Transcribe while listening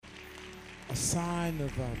a sign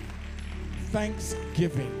of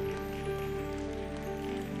thanksgiving,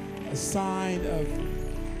 a sign of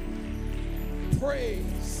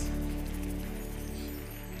praise.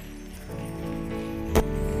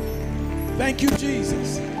 Thank you,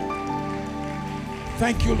 Jesus.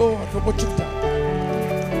 Thank you, Lord, for what you've done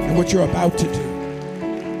and what you're about to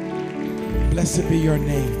do. Blessed be your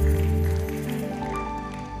name.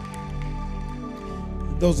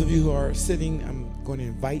 Those of you who are sitting, I'm going to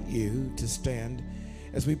invite you to stand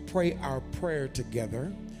as we pray our prayer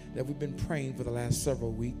together that we've been praying for the last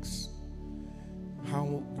several weeks. How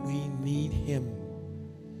we need him,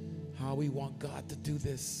 how we want God to do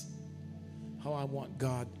this, how I want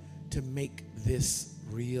God to make this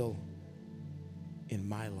real in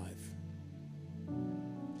my life.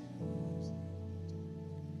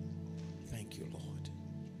 Thank you, Lord.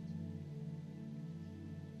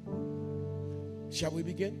 Shall we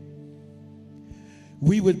begin?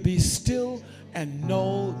 We would be still and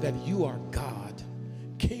know that you are God,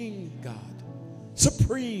 King God,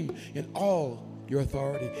 supreme in all your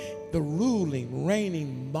authority, the ruling,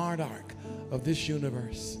 reigning monarch of this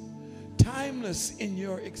universe, timeless in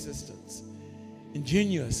your existence,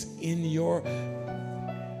 ingenious in your,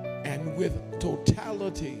 and with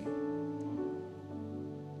totality.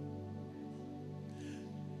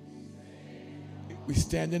 We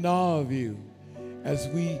stand in awe of you as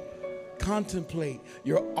we contemplate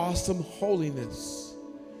your awesome holiness,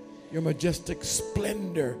 your majestic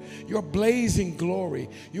splendor, your blazing glory,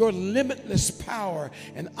 your limitless power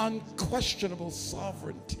and unquestionable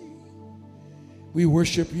sovereignty. We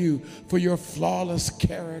worship you for your flawless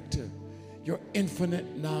character, your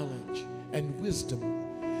infinite knowledge and wisdom,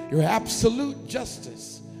 your absolute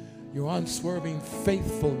justice, your unswerving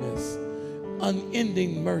faithfulness,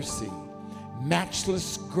 unending mercy,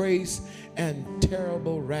 matchless grace, and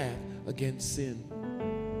terrible wrath against sin.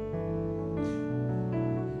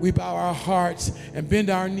 We bow our hearts and bend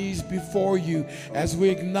our knees before you as we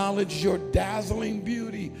acknowledge your dazzling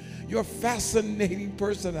beauty, your fascinating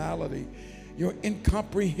personality, your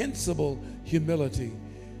incomprehensible humility,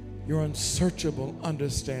 your unsearchable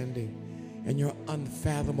understanding, and your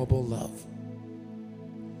unfathomable love.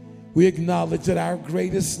 We acknowledge that our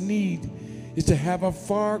greatest need is to have a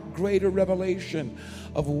far greater revelation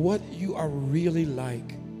of what you are really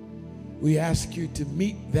like. We ask you to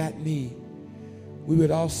meet that need. We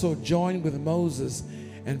would also join with Moses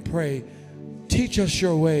and pray, teach us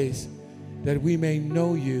your ways that we may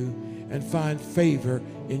know you and find favor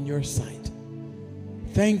in your sight.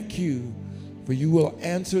 Thank you, for you will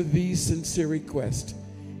answer these sincere requests.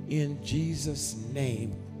 In Jesus'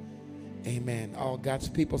 name, amen. All God's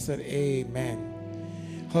people said amen.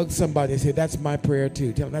 Hug somebody and say, that's my prayer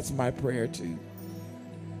too. Tell them that's my prayer too.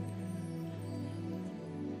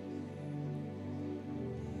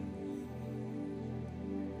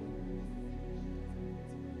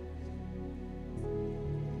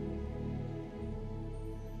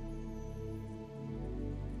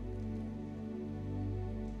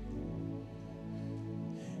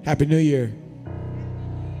 Happy New Year.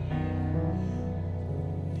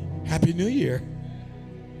 Happy New Year.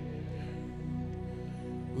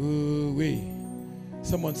 Ooh-wee.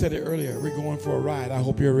 Someone said it earlier. We're going for a ride. I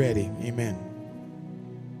hope you're ready. Amen.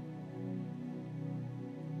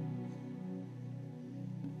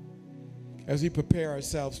 As we prepare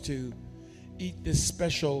ourselves to eat this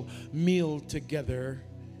special meal together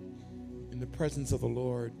in the presence of the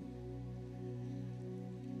Lord,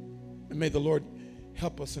 and may the Lord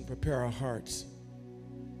help us and prepare our hearts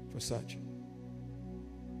for such.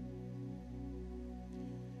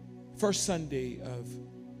 First Sunday of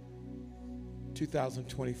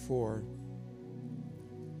 2024,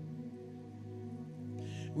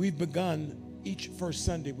 we've begun each first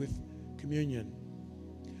Sunday with communion.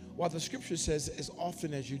 While the scripture says, as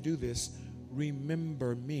often as you do this,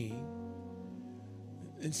 remember me.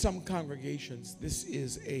 In some congregations, this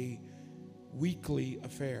is a weekly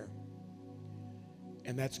affair,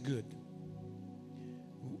 and that's good.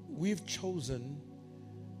 We've chosen,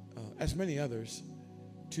 as many others,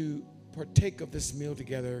 to partake of this meal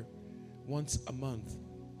together once a month.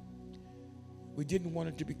 We didn't want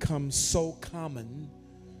it to become so common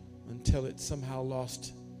until it somehow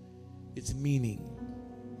lost its meaning.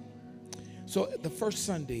 So the first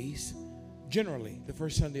Sundays, generally the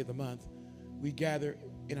first Sunday of the month, we gather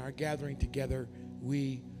in our gathering together,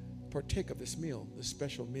 we partake of this meal, this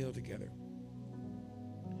special meal together.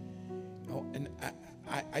 Oh, and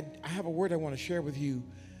I have a word I want to share with you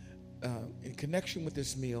in connection with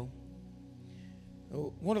this meal.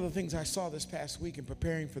 One of the things I saw this past week in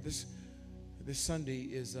preparing for this Sunday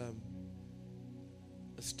is a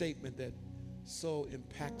statement that so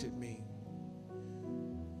impacted me.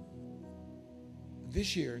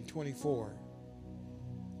 this year in 24,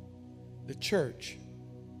 the church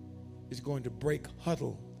is going to break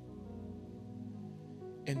huddle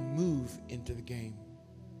and move into the game.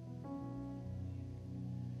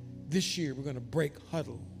 This year, we're going to break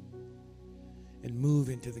huddle and move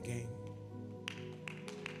into the game.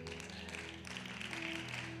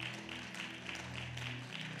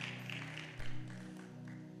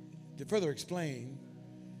 To further explain,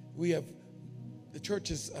 the church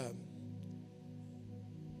is,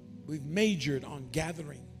 we've majored on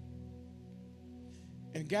gathering.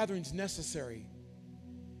 And gathering's necessary.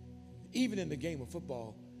 Even in the game of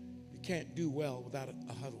football, you can't do well without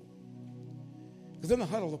a huddle. Because in the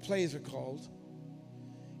huddle, the plays are called.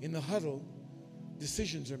 In the huddle,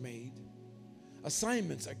 decisions are made.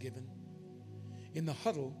 Assignments are given. In the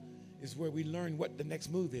huddle is where we learn what the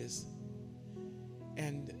next move is.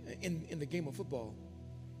 And in the game of football,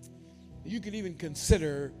 you could even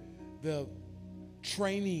consider the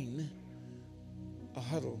training a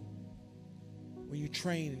huddle. When you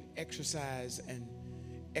train and exercise and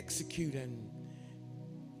execute and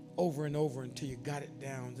over until you got it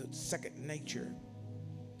down to second nature.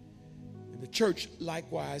 And the church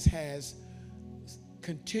likewise has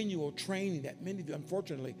continual training that many of you,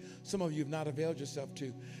 unfortunately, some of you have not availed yourself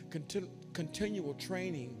to. Continual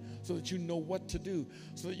training so that you know what to do,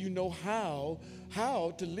 so that you know how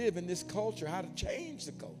to live in this culture, how to change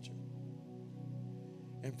the culture,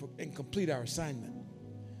 and complete our assignment.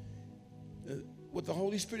 What the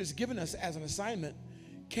Holy Spirit has given us as an assignment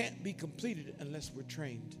can't be completed unless we're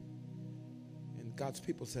trained. And God's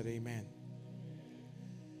people said amen.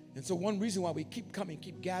 And so one reason why we keep coming,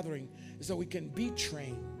 keep gathering, is so we can be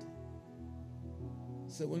trained.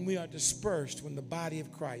 So when we are dispersed, when the body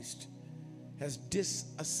of Christ has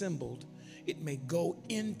disassembled, it may go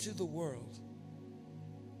into the world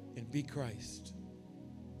and be Christ.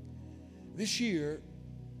 This year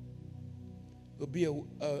will be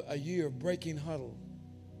a year of breaking huddle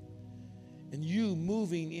and you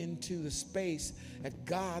moving into the space that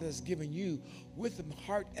God has given you with the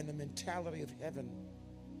heart and the mentality of heaven,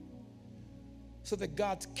 so that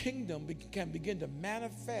God's kingdom can begin to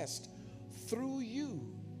manifest through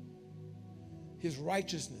you his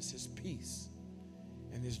righteousness, his peace,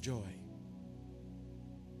 and his joy.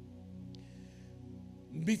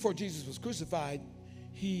 Before Jesus was crucified,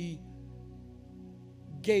 he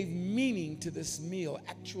gave meaning to this meal.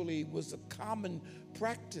 Actually, it was a common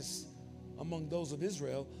practice among those of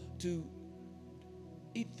Israel to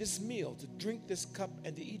eat this meal, to drink this cup,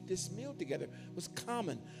 and to eat this meal together. It was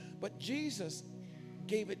common. But Jesus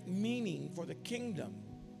gave it meaning for the kingdom.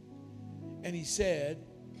 And he said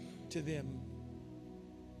to them,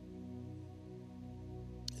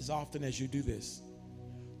 as often as you do this,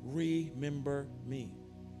 remember me.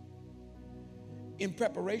 In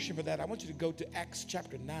preparation for that, I want you to go to Acts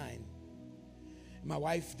chapter 9. My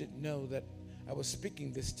wife didn't know that I was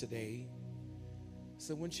speaking this today.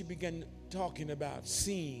 So when she began talking about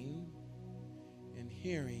seeing and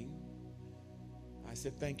hearing, I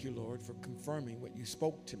said, thank you, Lord, for confirming what you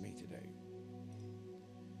spoke to me today.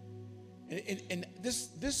 And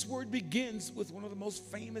this word begins with one of the most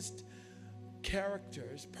famous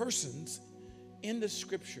characters, persons in the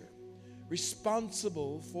scripture,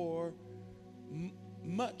 responsible for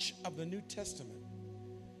much of the New Testament.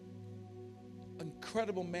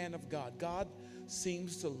 Incredible man of God. God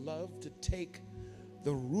seems to love to take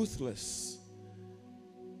the ruthless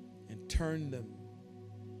and turn them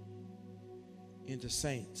into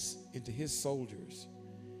saints, into his soldiers,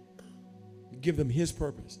 give them his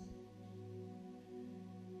purpose.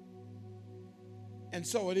 And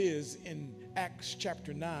so it is in Acts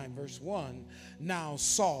chapter 9, verse 1. Now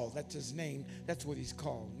Saul, that's his name, that's what he's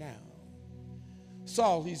called now.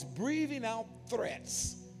 Saul, he's breathing out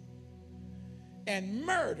threats and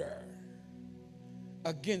murder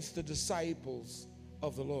against the disciples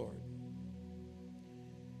of the Lord.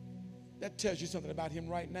 That tells you something about him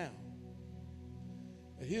right now.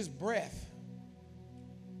 That his breath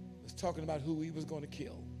was talking about who he was going to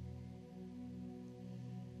kill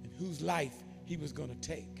and whose life he was going to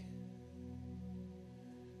take.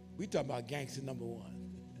 We talking about gangster number one.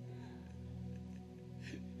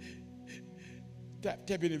 Tap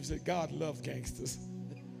your neighbor and say, God loves gangsters.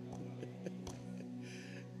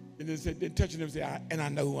 And then touching them and say, and I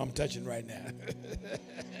know who I'm touching right now.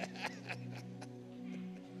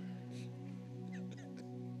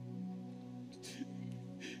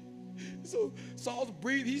 So Saul's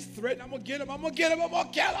breathing, he's threatening, I'm going to get him, I'm going to get him, I'm going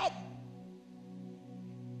to kill him.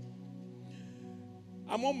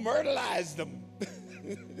 I'm going to murderize them.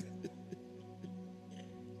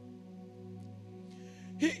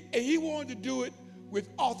 He wanted to do it with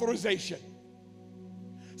authorization.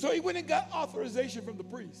 So he went and got authorization from the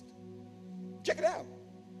priest. Check it out.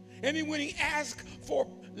 And he went and asked for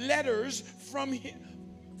letters from him.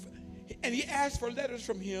 And he asked for letters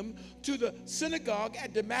from him to the synagogue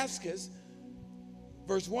at Damascus.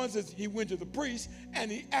 Verse 1 says he went to the priest and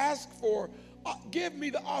he asked for, give me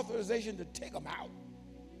the authorization to take them out.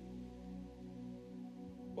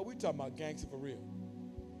 But we're talking about gangster for real.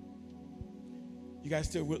 You guys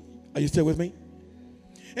still with, are you still with me?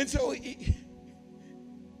 And so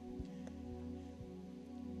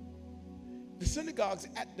the synagogues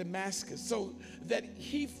at Damascus, so that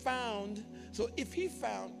he found, so if he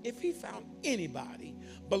found anybody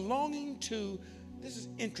belonging to, this is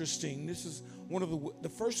interesting, this is one of the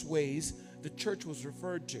first ways the church was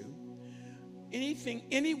referred to.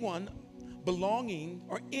 Anyone belonging,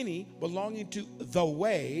 or any belonging to the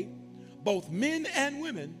way, both men and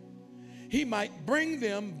women, he might bring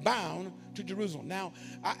them bound to Jerusalem. Now,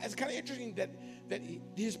 it's kind of interesting that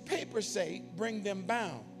his papers say bring them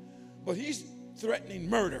bound, but he's threatening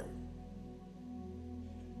murder.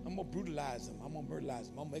 I'm going to brutalize them. I'm going to murderize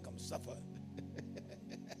them. I'm going to make them suffer.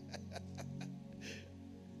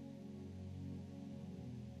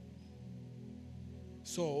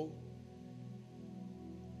 So,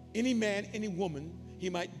 any man, any woman, he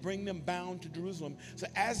might bring them bound to Jerusalem. So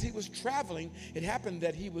as he was traveling, it happened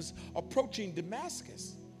that he was approaching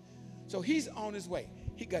Damascus. So he's on his way.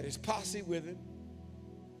 He got his posse with him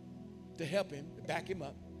to help him, to back him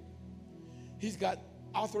up. He's got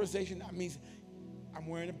authorization. That means I'm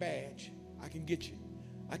wearing a badge. I can get you.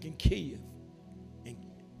 I can kill you. And,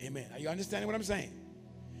 amen. Are you understanding what I'm saying?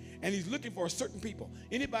 And he's looking for certain people.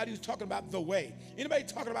 Anybody who's talking about the way. Anybody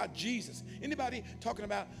talking about Jesus. Anybody talking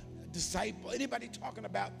about disciple. Anybody talking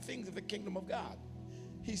about things of the kingdom of God.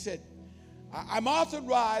 He said, I'm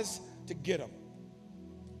authorized to get them.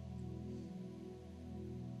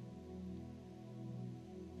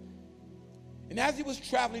 And as he was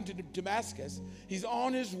traveling to Damascus, he's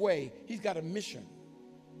on his way. He's got a mission.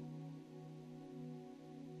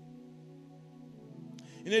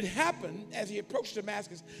 And it happened as he approached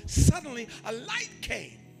Damascus, suddenly a light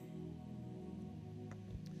came.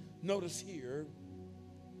 Notice here,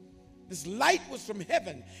 this light was from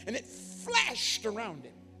heaven and it flashed around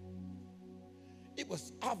him. It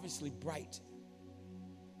was obviously bright.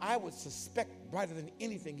 I would suspect brighter than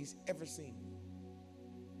anything he's ever seen.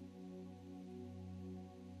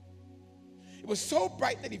 It was so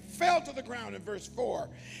bright that he fell to the ground in verse 4.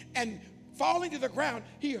 And falling to the ground,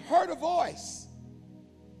 he heard a voice.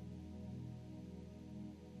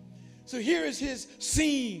 So here is his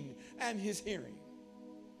seeing and his hearing.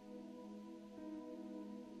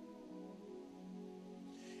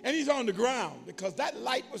 And he's on the ground because that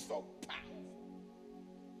light was so powerful.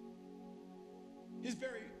 His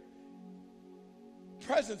very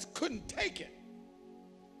presence couldn't take it.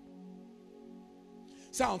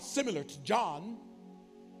 Sounds similar to John,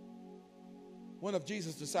 one of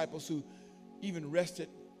Jesus' disciples who even rested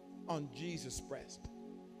on Jesus' breast.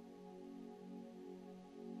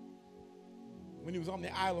 When he was on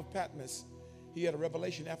the Isle of Patmos, he had a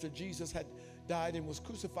revelation after Jesus had died and was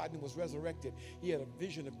crucified and was resurrected. He had a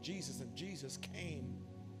vision of Jesus, and Jesus came,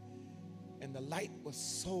 and the light was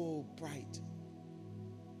so bright.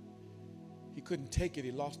 He couldn't take it.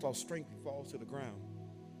 He lost all strength. He falls to the ground.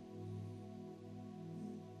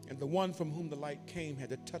 And the one from whom the light came had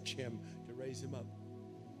to touch him to raise him up.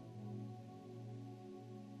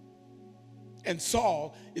 And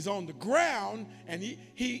Saul is on the ground, and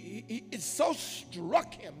it so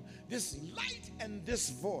struck him, this light and this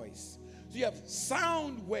voice. So you have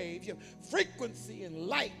sound waves, you have frequency and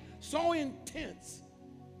light so intense.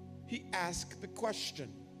 He asked the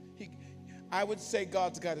question. I would say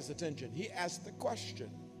God's got his attention. He asked the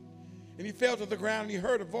question. And he fell to the ground, and he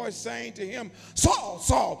heard a voice saying to him, Saul,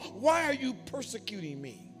 Saul, why are you persecuting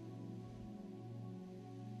me?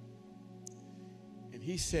 And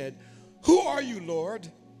he said, who are you, Lord?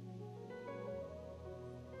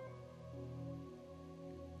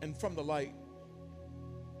 And from the light,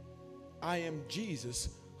 I am Jesus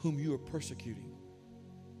whom you are persecuting.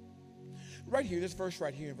 Right here, this verse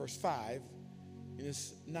right here in verse 5, in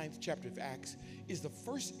this 9th chapter of Acts, is the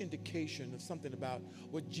first indication of something about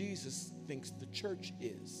what Jesus thinks the church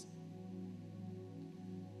is.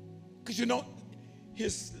 Because you know,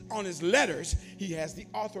 on his letters, he has the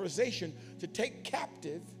authorization to take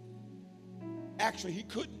captive. Actually, he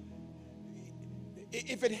couldn't.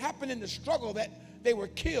 If it happened in the struggle that they were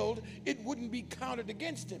killed, it wouldn't be counted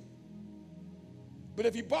against him. But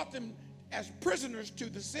if he brought them as prisoners to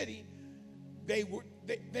the city, they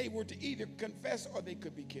were to either confess or they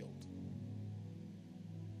could be killed.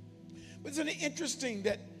 But isn't it interesting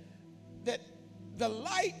that the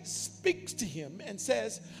light speaks to him and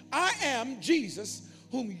says, I am Jesus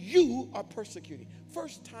whom you are persecuting.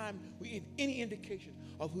 First time we get any indication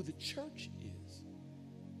of who the church is.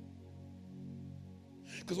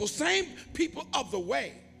 Because those same people of the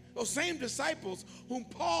way, those same disciples whom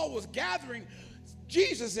Paul was gathering,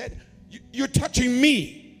 Jesus said, you're touching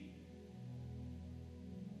me.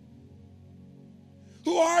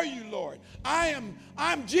 Who are you, Lord?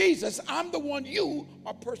 I'm Jesus. I'm the one you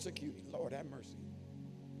are persecuting. Lord, have mercy.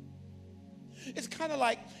 It's kind of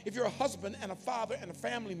like if you're a husband and a father and a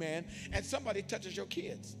family man and somebody touches your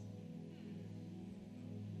kids.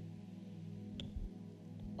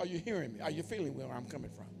 Are you hearing me? Are you feeling where I'm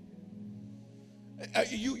coming from?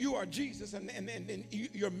 You are Jesus and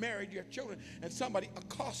you're married, you have children, and somebody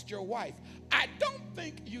accosts your wife. I don't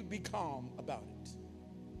think you'd be calm about it.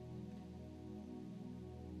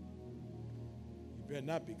 You better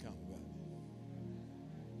not be calm about it.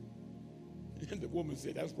 And the woman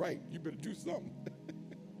said, that's right, you better do something.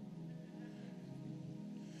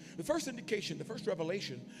 The first indication, the first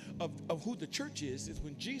revelation of who the church is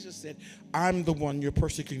when Jesus said, I'm the one you're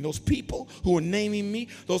persecuting. Those people who are naming me,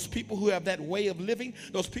 those people who have that way of living,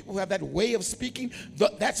 those people who have that way of speaking,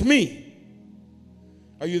 that's me.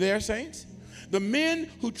 Are you there, saints? The men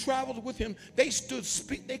who traveled with him, they stood,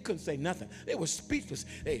 they couldn't say nothing. They were speechless.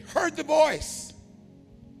 They heard the voice,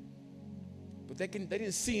 but they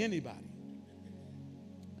didn't see anybody.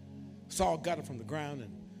 Saul got him from the ground,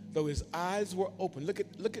 and though his eyes were open, look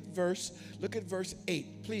at verse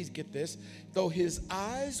 8. Please get this. Though his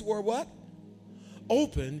eyes were what?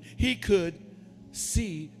 Open, he could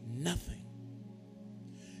see nothing.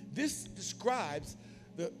 This describes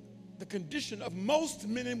the condition of most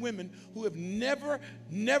men and women who have never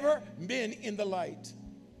been in the light.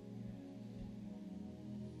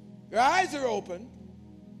 Their eyes are open.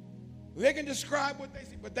 They can describe what they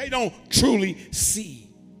see, but they don't truly see.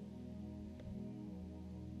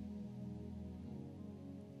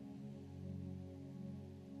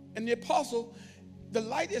 And the apostle, the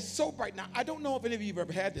light is so bright. Now, I don't know if any of you have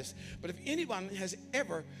ever had this, but if anyone has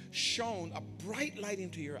ever shown a bright light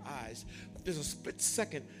into your eyes, there's a split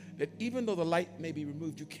second that even though the light may be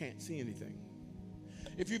removed, you can't see anything.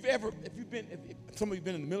 If some of you've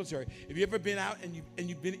been in the military, if you've ever been out and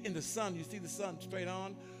you've been in the sun, you see the sun straight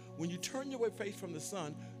on. When you turn your face from the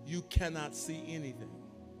sun, you cannot see anything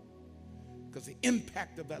because the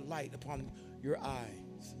impact of that light upon your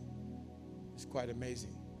eyes is quite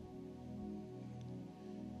amazing.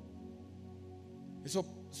 And so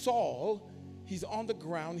Saul, he's on the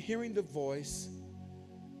ground hearing the voice.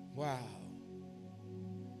 Wow.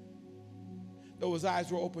 Though his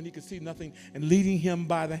eyes were open, he could see nothing. And leading him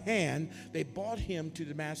by the hand, they brought him to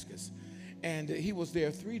Damascus. And he was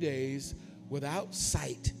there 3 days without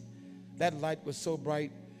sight. That light was so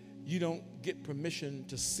bright, you don't get permission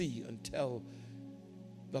to see until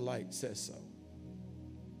the light says so.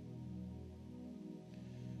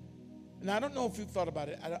 And I don't know if you've thought about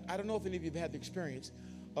it. I don't know if any of you have had the experience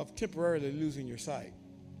of temporarily losing your sight.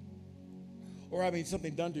 Or having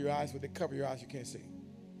something done to your eyes where they cover your eyes, you can't see.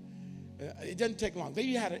 It doesn't take long.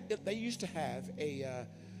 They used to have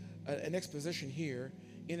an exposition here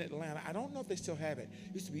in Atlanta. I don't know if they still have it.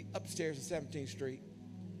 It used to be upstairs on 17th Street.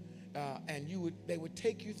 And they would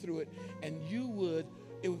take you through it, and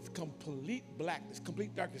it was complete blackness,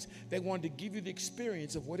 complete darkness. They wanted to give you the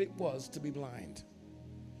experience of what it was to be blind.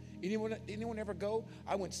 Anyone ever go?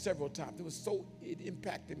 I went several times. It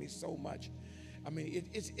impacted me so much. I mean,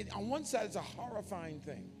 it on one side, it's a horrifying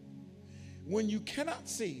thing. When you cannot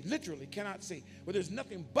see, literally cannot see, where there's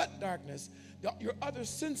nothing but darkness, your other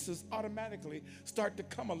senses automatically start to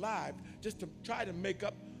come alive just to try to make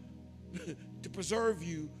up, to preserve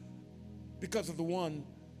you because of the one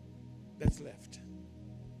that's left.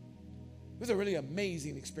 It was a really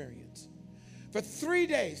amazing experience. For 3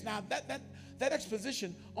 days, now that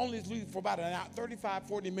exposition only is leaving for about an hour, 35,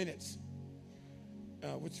 40 minutes,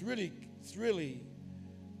 which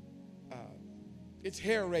it's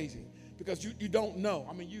hair-raising because you don't know.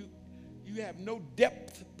 I mean, you have no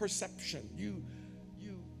depth perception. You're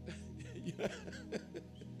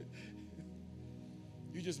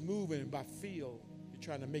just moving by feel. You're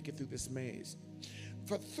trying to make it through this maze.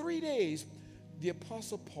 For 3 days, the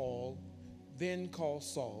Apostle Paul, then called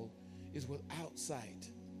Saul, is without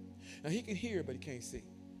sight. Now, he can hear, but he can't see.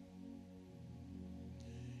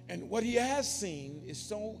 And what he has seen is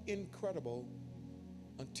so incredible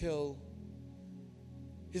until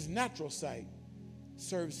his natural sight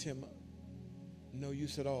serves him no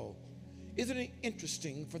use at all. Isn't it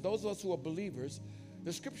interesting, for those of us who are believers,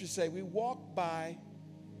 the scriptures say we walk by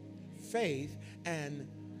faith and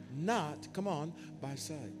not, by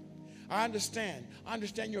sight. I understand. I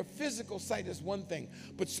understand your physical sight is one thing,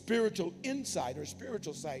 but spiritual insight or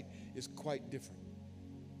spiritual sight is quite different.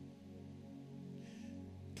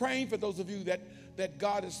 Praying for those of you that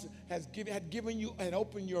God had given you and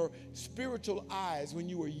opened your spiritual eyes when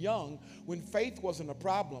you were young, when faith wasn't a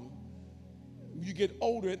problem. You get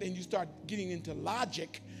older, then you start getting into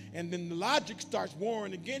logic, and then the logic starts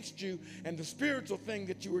warring against you, and the spiritual thing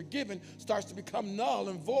that you were given starts to become null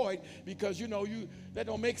and void because that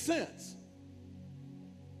don't make sense.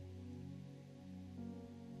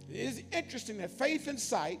 It is interesting that faith and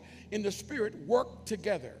sight in the spirit work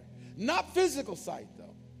together. Not physical sight,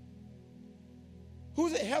 though.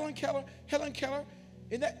 Who's it? Helen Keller? Helen Keller?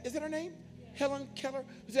 Is that her name? Yeah. Helen Keller?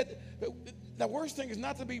 The worst thing is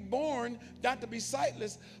not to be born, not to be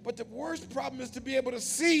sightless, but the worst problem is to be able to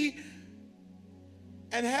see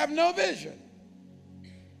and have no vision.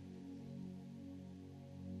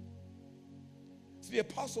 So the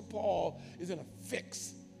Apostle Paul is in a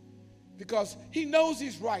fix because he knows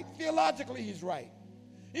he's right. Theologically, he's right.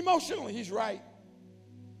 Emotionally, he's right.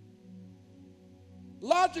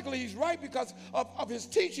 Logically, he's right because of his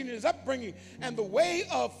teaching and his upbringing and the way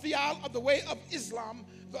of Islam.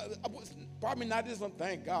 Probably not Islam.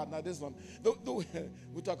 Thank God, not Islam.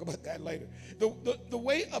 We'll talk about that later. The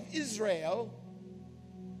way of Israel,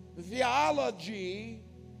 the theology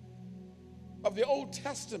of the Old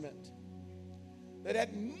Testament that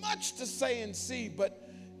had much to say and see, but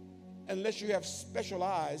unless you have special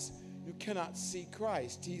eyes, you cannot see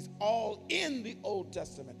Christ. He's all in the Old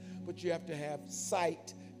Testament, but you have to have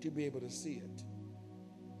sight to be able to see it.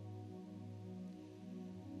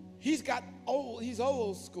 He's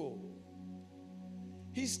old school.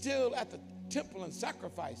 He's still at the temple and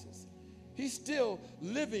sacrifices. He's still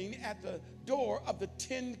living at the door of the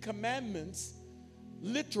 10 Commandments,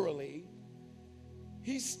 literally.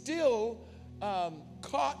 He's still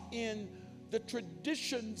caught in the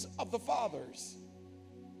traditions of the fathers.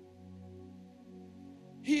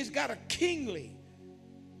 He's got a kingly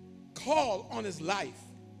call on his life.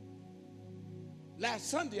 Last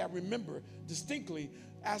Sunday, I remember distinctly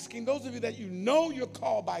asking those of you that you're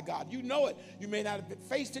called by God. You know it. You may not have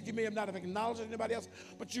faced it. You may not have acknowledged it to anybody else.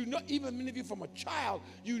 But you know, even many of you from a child,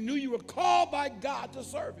 you knew you were called by God to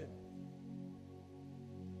serve him.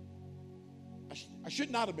 I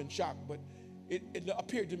should not have been shocked, but it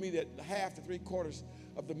appeared to me that half to 3/4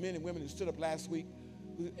 of the men and women who stood up last week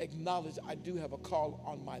who acknowledged I do have a call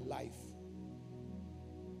on my life.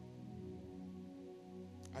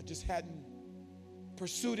 I just hadn't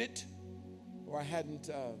pursued it, or I hadn't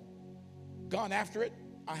gone after it.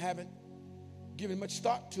 I haven't given much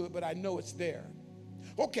thought to it, but I know it's there.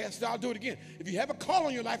 Okay, so I'll do it again. If you have a call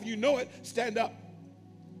on your life and you know it, stand up.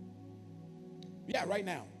 Yeah, right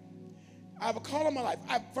now. I have a call on my life.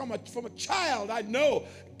 From a child, I know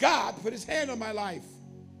God put his hand on my life.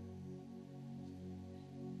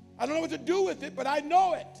 I don't know what to do with it, but I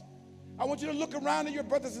know it. I want you to look around at your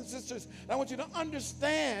brothers and sisters, and I want you to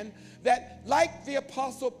understand that like the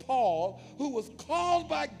Apostle Paul, who was called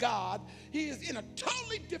by God, he is in a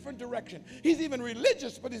totally different direction. He's even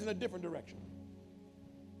religious, but he's in a different direction.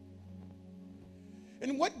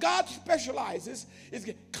 And what God specializes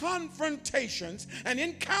is confrontations and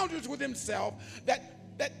encounters with himself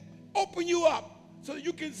that open you up so that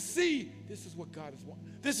you can see this is what God is wanting.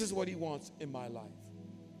 This is what he wants in my life.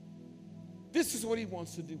 This is what he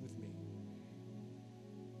wants to do with me.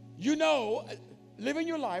 You know, living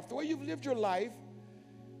your life, the way you've lived your life,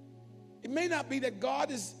 it may not be that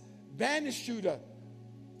God has banished you to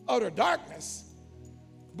utter darkness,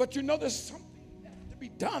 but you know there's something to be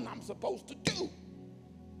done I'm supposed to do.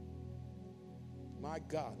 My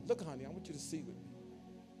God. Look, honey, I want you to see with me.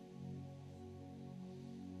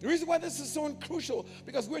 The reason why this is so crucial,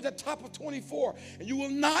 because we're at the top of 24, and you will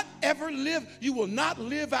not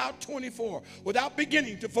live out 24 without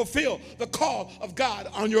beginning to fulfill the call of God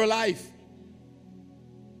on your life.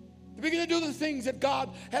 To begin to do the things that God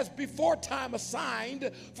has before time assigned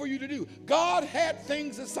for you to do. God had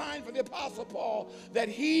things assigned for the Apostle Paul that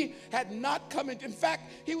he had not come into. In fact,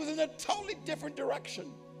 he was in a totally different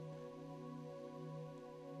direction.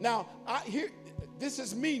 Now, this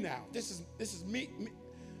is me now. This is me.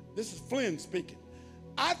 This is Flynn speaking.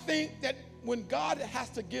 I think that when God has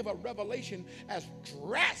to give a revelation as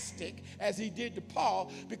drastic as he did to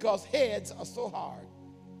Paul, because heads are so hard.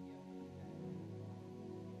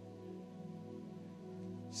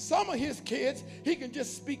 Some of his kids he can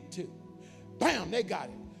just speak to. Bam, they got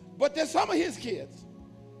it. But there's some of his kids,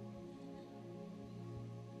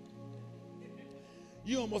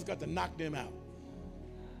 you almost got to knock them out.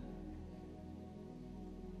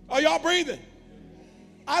 Are y'all breathing?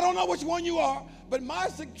 I don't know which one you are, but my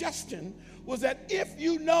suggestion was that if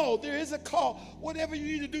you know there is a call, whatever you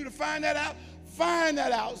need to do to find that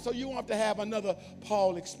out so you won't have to have another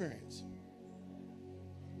Paul experience.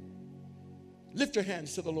 Lift your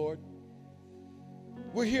hands to the Lord.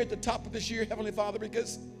 We're here at the top of this year, Heavenly Father,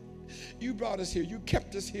 because you brought us here. You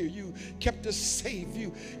kept us here. You kept us safe.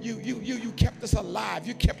 You kept us alive.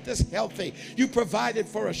 You kept us healthy. You provided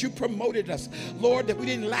for us. You promoted us, Lord, that we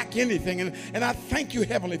didn't lack anything. And I thank you,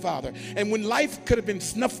 Heavenly Father. And when life could have been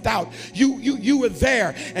snuffed out, you were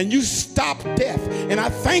there and you stopped death. And I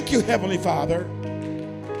thank you, Heavenly Father.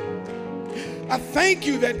 I thank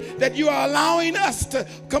you that you are allowing us to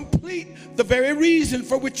complete the very reason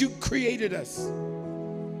for which you created us.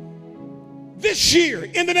 This year,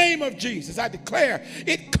 in the name of Jesus, I declare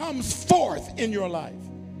it comes forth in your life.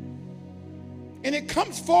 And it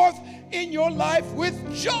comes forth in your life with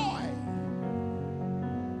joy.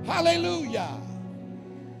 Hallelujah.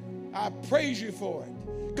 I praise you for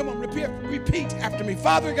it. Come on, repeat after me.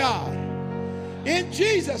 Father God, in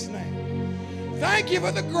Jesus' name, thank you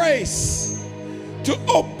for the grace to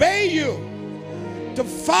obey you, to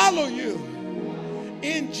follow you.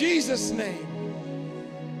 In Jesus' name,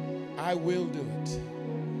 I will do it.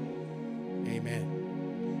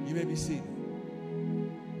 Amen. You may be seated.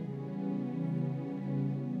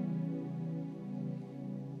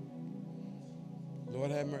 Lord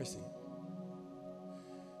have mercy.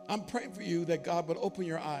 I'm praying for you that God would open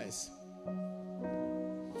your eyes.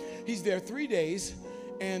 He's there 3 days,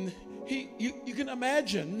 and you can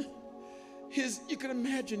imagine his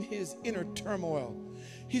inner turmoil.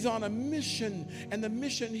 He's on a mission, and the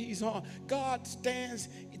mission he's on, God stands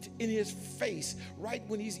in his face right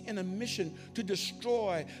when he's in a mission to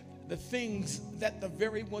destroy the things that the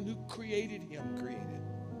very one who created him created.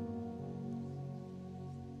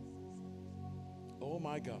 Oh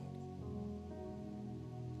my God.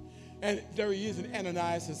 And there he is in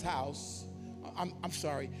Ananias' house. I'm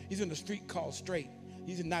sorry, he's in a street called Straight.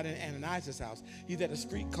 He's not in Ananias' house. He's at a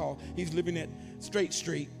street called, he's living at Straight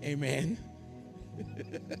Street. Amen.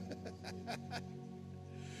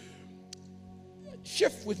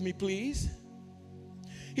 Shift with me, please.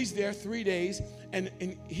 He's there 3 days, and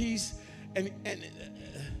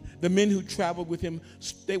the men who traveled with him,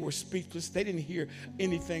 they were speechless. They didn't hear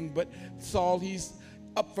anything but Saul. He's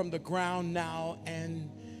up from the ground now, and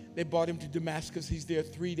they brought him to Damascus. He's there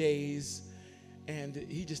 3 days, and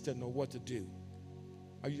he just doesn't know what to do.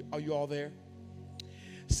 Are you all there?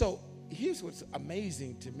 So here's what's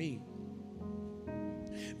amazing to me.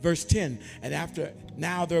 Verse 10, and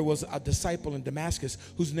now there was a disciple in Damascus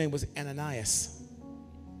whose name was Ananias.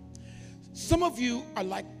 Some of you are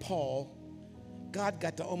like Paul. God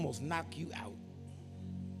got to almost knock you out.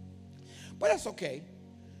 But that's okay.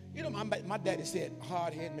 You know, my daddy said,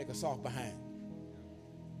 hard head make a soft behind.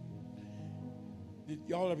 Did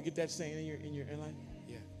y'all ever get that saying in your life?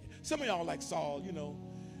 Yeah. Some of y'all like Saul, you know.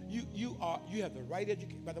 You have the right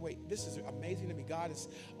education. By the way, this is amazing to me. God is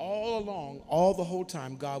all along, all the whole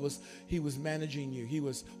time, he was managing you. He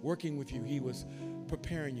was working with you. He was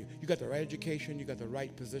preparing you. You got the right education. You got the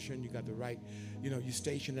right position. You got the right, you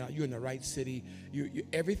stationed out. You're in the right city. You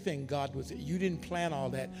everything God was. You didn't plan all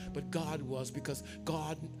that, but God was, because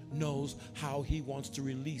God knows how he wants to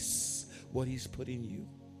release what he's put in you.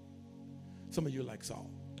 Some of you are like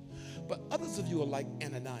Saul, but others of you are like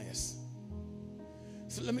Ananias.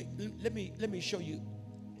 So let me show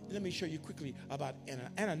you quickly about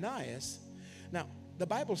Ananias. Now, the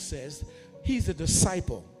Bible says he's a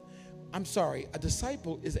disciple. I'm sorry, a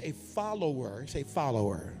disciple is a follower. Say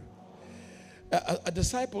follower. A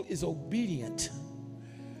disciple is obedient.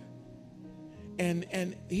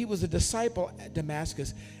 And he was a disciple at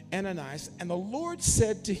Damascus, Ananias, and the Lord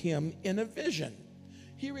said to him in a vision.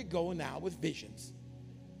 Here we go now with visions.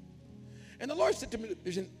 And the Lord said to me in a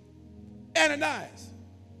vision, Ananias.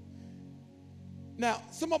 Now,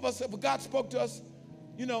 some of us, if God spoke to us,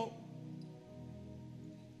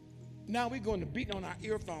 now we're going to beat on our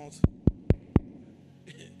earphones.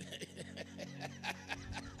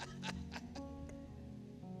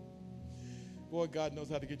 Boy, God knows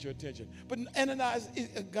how to get your attention. But Ananias,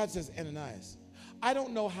 God says, Ananias, I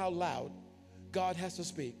don't know how loud God has to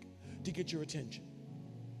speak to get your attention.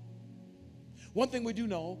 One thing we do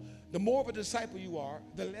know, the more of a disciple you are,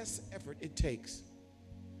 the less effort it takes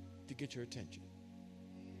to get your attention.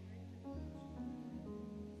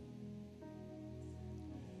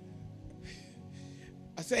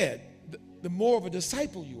 I said, the more of a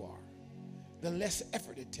disciple you are, the less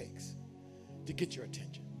effort it takes to get your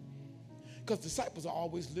attention. Because disciples are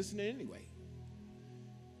always listening anyway.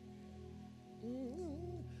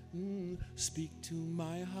 Speak to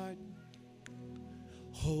my heart,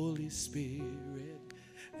 Holy Spirit,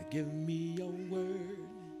 give me a word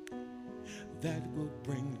that will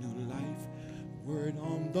bring new life. Word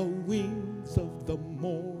on the wings of the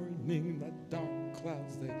morning, the dark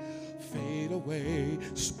clouds, they fade away.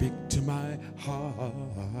 Speak to my heart.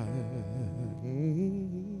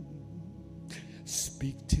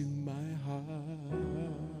 Speak to my heart.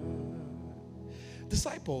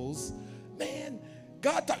 Disciples, man,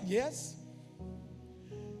 God thought, yes,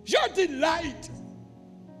 your delight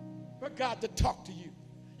for God to talk to you.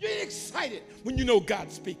 You're excited when you know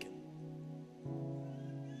God's speaking.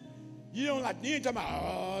 You don't like, you ain't talking about,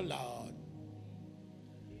 oh Lord,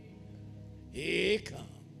 here it come.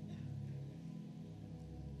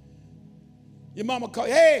 Your mama call,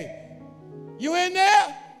 hey, you in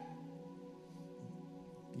there?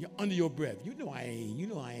 You're under your breath. You know I ain't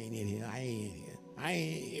in here. I ain't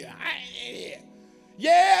here.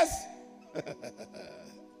 Yes.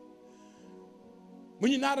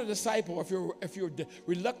 When you're not a disciple, if you're a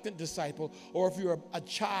reluctant disciple, or if you're a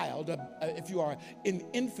child, if you are an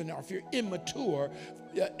infant, or if you're immature,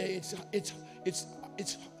 it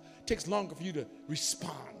takes longer for you to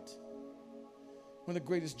respond. One of the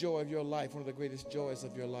greatest joy of your life, one of the greatest joys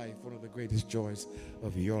of your life, one of the greatest joys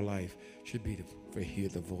of your life should be to hear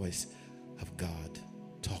the voice of God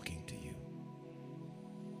talking to you.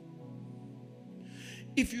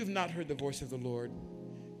 If you have not heard the voice of the Lord,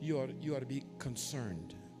 you ought to be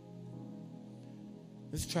concerned.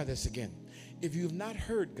 Let's try this again. If you have not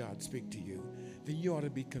heard God speak to you, then you ought to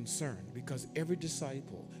be concerned, because every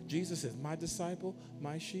disciple, Jesus says, my disciple,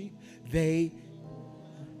 my sheep, they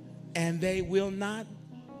will not.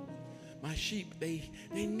 My sheep, they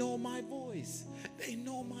know my voice. They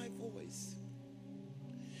know my voice.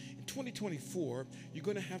 In 2024, you're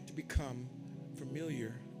going to have to become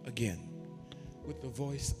familiar again with the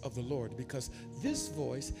voice of the Lord, because this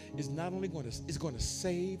voice is not only going to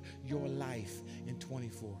save your life in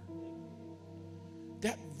 24.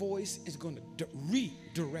 That voice is going to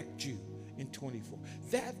redirect you in 24.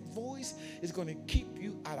 That voice is going to keep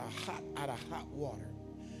you out of hot water.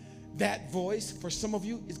 That voice, for some of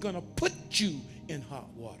you, is going to put you in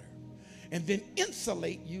hot water and then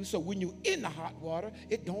insulate you, so when you're in the hot water,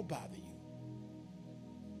 it don't bother you.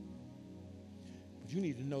 But you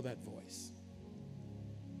need to know that voice.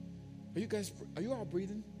 Are you all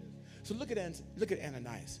breathing? So look at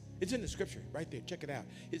Ananias. It's in the scripture right there. Check it out.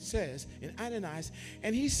 It says in Ananias,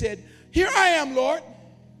 and he said, here I am, Lord.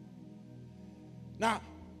 Now,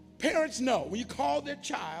 parents know when you call their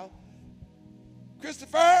child,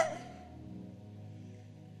 Christopher,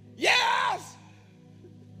 yes.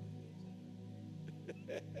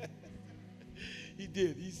 He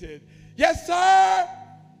did. He said, yes, sir.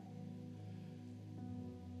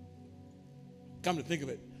 Come to think of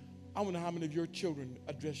it, I wonder how many of your children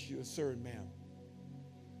address you as sir and ma'am.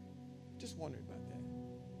 Just wondering about that.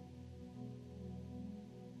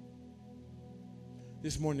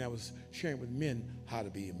 This morning I was sharing with men how to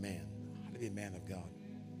be a man of God.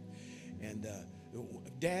 And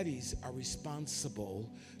daddies are responsible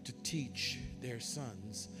to teach their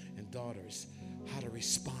sons and daughters how to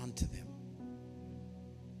respond to them.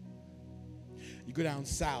 You go down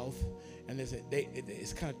south, and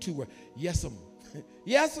it's kind of two words. Yes'm.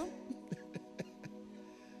 Yes'm.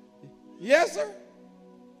 Yes, sir.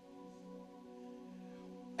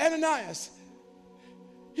 Ananias,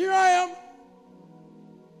 here I am.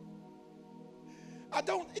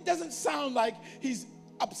 It doesn't sound like he's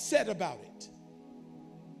upset about it.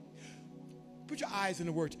 Put your eyes in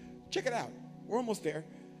the words. Check it out. We're almost there.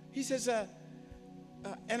 He says,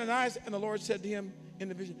 Ananias, and the Lord said to him in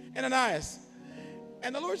the vision, Ananias.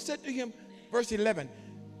 And the Lord said to him, verse 11,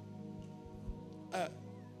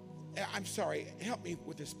 I'm sorry, help me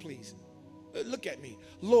with this, please. Look at me.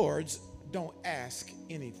 Lords don't ask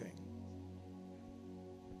anything.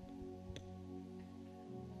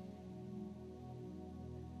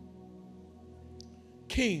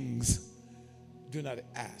 Kings do not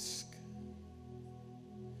ask.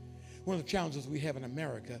 One of the challenges we have in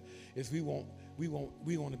America is we want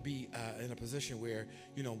to be in a position where,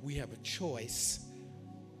 we have a choice,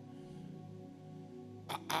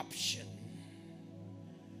 an option.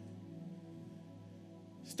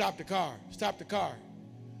 Stop the car. Stop the car.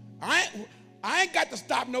 I ain't got to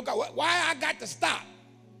stop no car. Why I got to stop?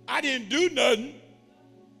 I didn't do nothing.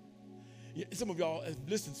 Some of y'all have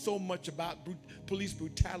listened so much about police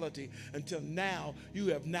brutality until now you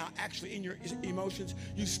have now actually in your emotions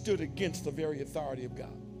you stood against the very authority of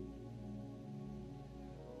God.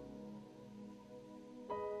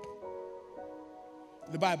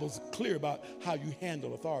 The Bible's clear about how you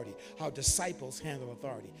handle authority, how disciples handle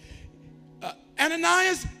authority.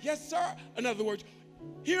 Ananias, yes, sir. In other words,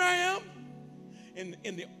 Here I am.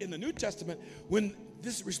 In the New Testament, when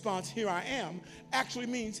this response, here I am, actually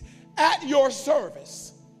means at your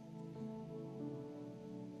service.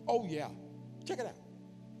 Oh, yeah. Check it out.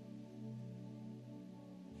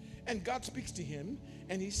 And God speaks to him,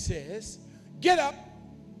 and he says, get up,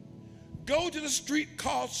 go to the street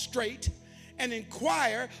called Straight, and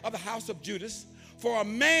inquire of the house of Judas for a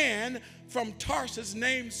man from Tarsus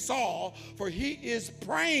named Saul, for he is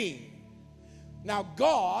praying. Now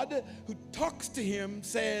God, who talks to him,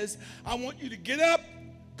 says, I want you to get up,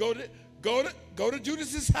 go to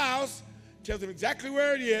Judas's house, tells him exactly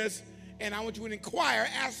where it is, and I want you to inquire,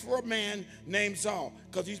 ask for a man named Saul,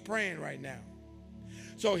 because he's praying right now.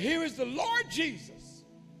 So here is the Lord Jesus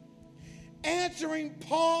answering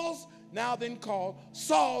Paul's, now then called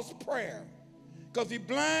Saul's prayer. Because he's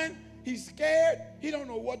blind, he's scared, he don't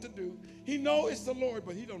know what to do. He knows it's the Lord,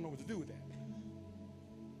 but he don't know what to do with that.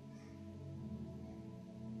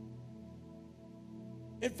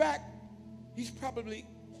 In fact, he's probably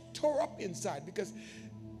tore up inside because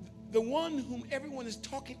the one whom everyone is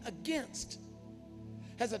talking against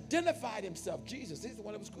has identified himself. Jesus, he's the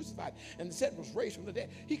one that was crucified and said was raised from the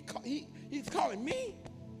dead. He's calling me.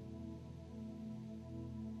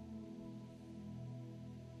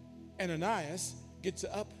 Ananias gets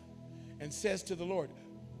up and says to the Lord,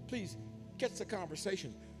 please, get the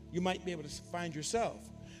conversation. You might be able to find yourself.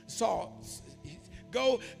 Saul,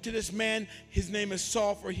 go to this man, his name is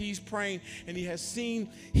Saul, for he's praying, and he has seen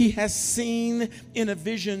in a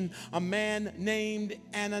vision a man named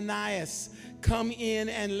Ananias come in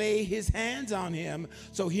and lay his hands on him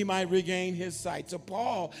so he might regain his sight. So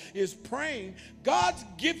Paul is praying. God's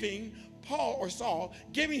giving Paul or Saul,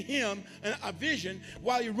 giving him a vision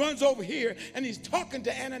while he runs over here and he's talking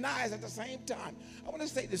to Ananias at the same time. I want to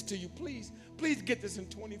say this to you, please get this in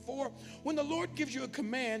 24. When the Lord gives you a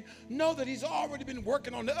command, know that he's already been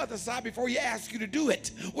working on the other side before he asks you to do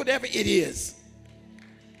it, whatever it is.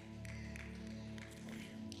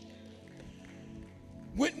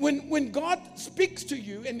 When God speaks to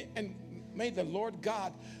you, and may the Lord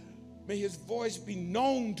God, may his voice be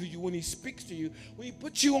known to you when he speaks to you. When he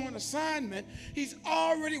puts you on assignment, he's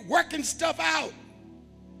already working stuff out.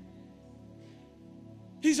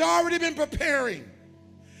 He's already been preparing.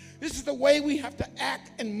 This is the way we have to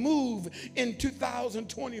act and move in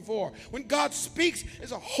 2024. When God speaks,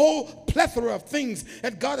 there's a whole plethora of things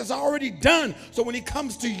that God has already done. So when he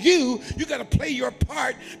comes to you, you got to play your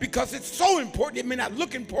part because it's so important. It may not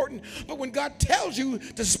look important, but when God tells you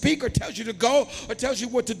to speak or tells you to go or tells you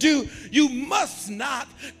what to do, you must not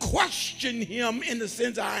question him in the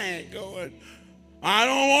sense, I ain't going. I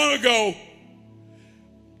don't want to go.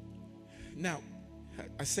 Now,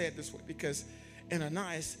 I say it this way because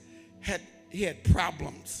Ananias had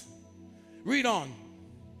problems. Read on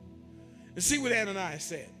and see what Ananias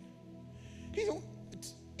said.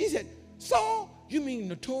 He said, Saul, you mean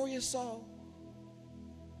notorious Saul?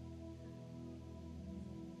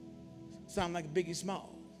 Sound like Biggie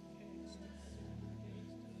Small.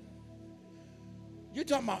 You're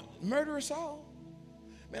talking about murderer Saul?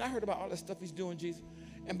 Man, I heard about all that stuff he's doing, Jesus.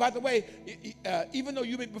 And by the way, even though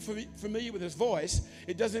you may be familiar with his voice,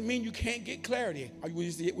 it doesn't mean you can't get clarity. Will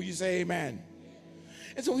you say amen?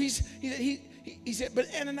 And so he said, but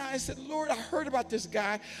Ananias said, Lord, I heard about this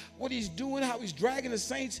guy, what he's doing, how he's dragging the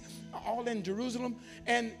saints all in Jerusalem.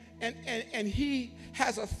 And he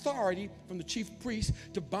has authority from the chief priest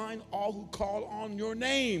to bind all who call on your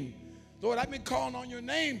name. Lord, I've been calling on your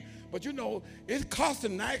name, but you know, it costs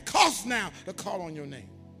now to call on your name.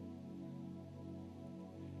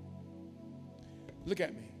 Look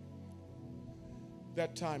at me.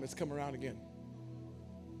 That time has come around again.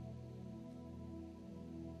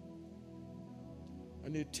 I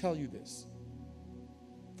need to tell you this.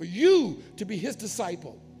 For you to be his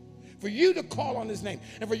disciple, for you to call on his name,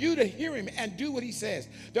 and for you to hear him and do what he says,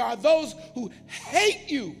 there are those who hate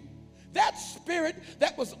you. That spirit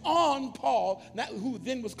that was on Paul, who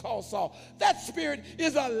then was called Saul, that spirit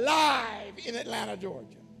is alive in Atlanta,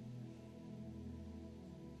 Georgia.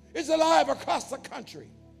 It's alive across the country.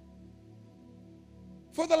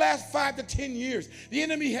 For the last 5 to 10 years, the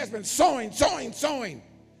enemy has been sowing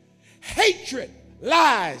hatred,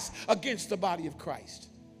 lies against the body of Christ.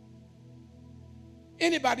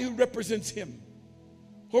 Anybody who represents him,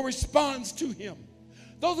 who responds to him.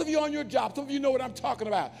 Those of you on your job, some of you know what I'm talking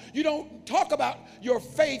about. You don't talk about your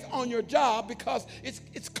faith on your job because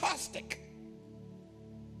it's caustic.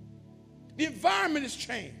 The environment has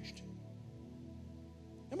changed.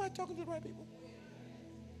 Am I talking to the right people?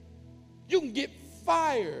 You can get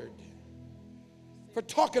fired for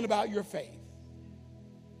talking about your faith,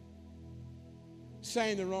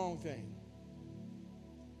 saying the wrong thing.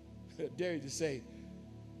 dare you to say,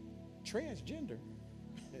 transgender.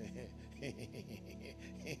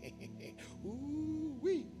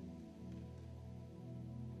 Ooh-wee.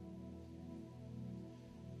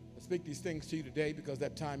 I speak these things to you today because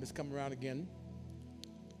that time has come around again.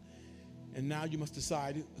 And now you must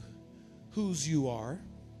decide whose you are.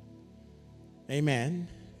 Amen.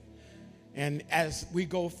 And as we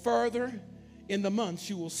go further in the months,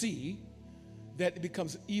 you will see that it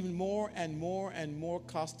becomes even more and more and more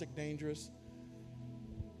caustic, dangerous.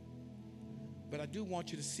 But I do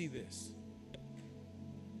want you to see this.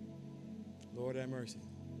 Lord have mercy.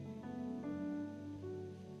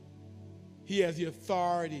 He has the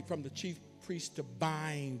authority from the chief priest to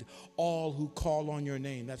bind all who call on your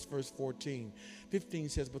name. That's verse 14. 15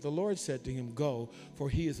 says, but the Lord said to him, go, for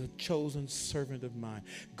he is a chosen servant of mine.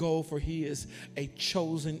 Go, for he is a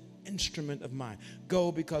chosen instrument of mine.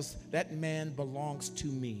 Go, because that man belongs to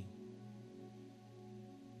me.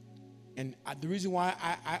 And the reason why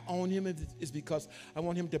I own him is because I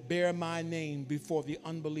want him to bear my name before the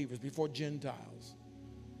unbelievers, before Gentiles,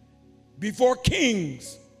 before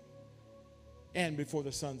kings, and before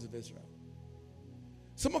the sons of Israel.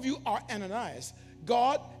 Some of you are Ananias.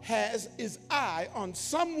 God has his eye on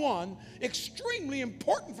someone extremely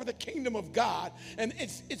important for the kingdom of God, and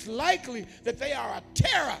it's likely that they are a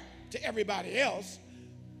terror to everybody else.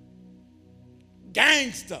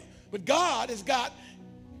 Gangster. But God has got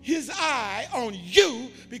his eye on you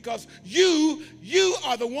because you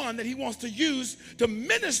are the one that he wants to use to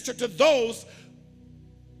minister to those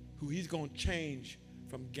who he's going to change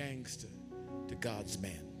from gangster to God's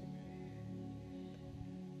man.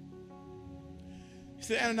 He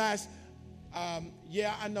said, Ananias,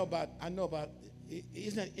 yeah, I know about,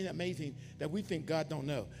 isn't it amazing that we think God don't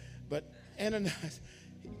know? But Ananias,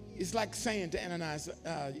 it's like saying to Ananias,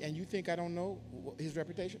 and you think I don't know his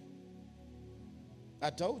reputation? I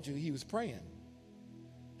told you he was praying.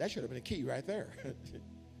 That should have been a key right there.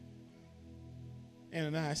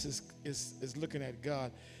 Ananias is looking at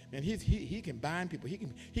God, and he can bind people.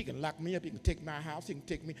 He can lock me up. He can take my house. He can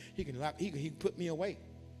take me. He can put me away.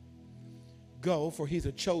 Go, for he is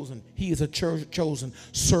a chosen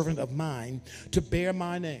servant of mine to bear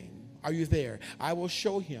my name. Are you there? I will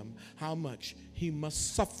show him how much he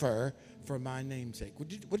must suffer for my name's sake. What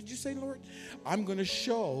did you say, Lord? I'm going to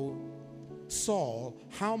show Saul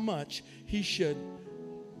how much he should.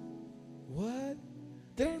 What?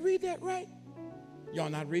 Did I read that right? Y'all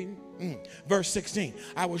not reading? Verse 16.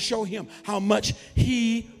 I will show him how much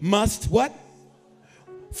he must what?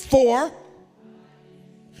 For.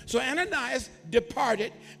 So Ananias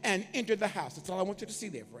departed and entered the house. That's all I want you to see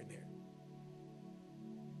there right there.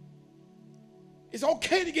 It's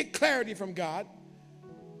okay to get clarity from God,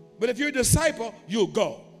 but if you're a disciple, you'll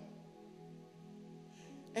go.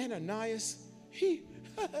 Ananias, he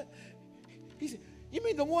said, you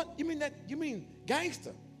mean the one, you mean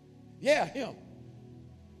gangster? Yeah, him.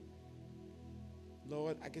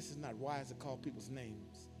 Lord, I guess it's not wise to call people's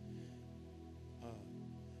names.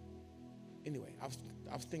 Anyway,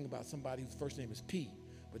 I was thinking about somebody whose first name is P,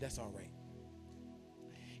 but that's all right.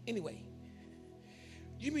 Anyway,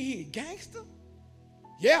 you mean he a gangster?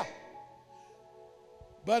 Yeah.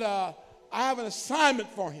 But I have an assignment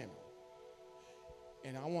for him.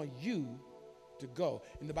 And I want you to go.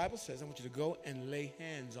 And the Bible says I want you to go and lay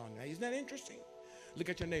hands on him. Now, isn't that interesting? Look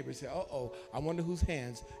at your neighbor and say, uh-oh, I wonder whose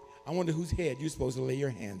head you're supposed to lay your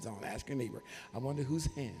hands on. Ask your neighbor. I wonder whose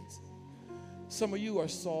hands. Some of you are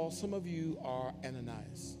Saul. Some of you are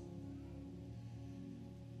Ananias.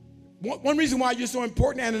 One reason why you're so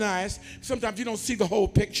important, Ananias, sometimes you don't see the whole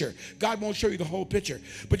picture. God won't show you the whole picture.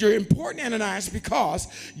 But you're important, Ananias, because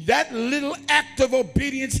that little act of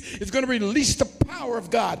obedience is going to release the power of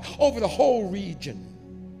God over the whole region.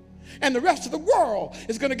 And the rest of the world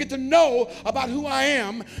is going to get to know about who I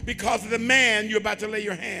am because of the man you're about to lay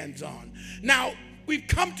your hands on. Now, we've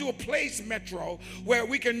come to a place, Metro, where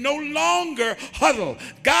we can no longer huddle.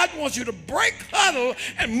 God wants you to break huddle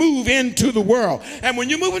and move into the world. And when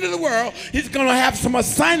you move into the world, he's going to have some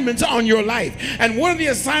assignments on your life. And one of the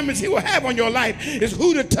assignments he will have on your life is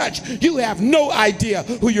who to touch. You have no idea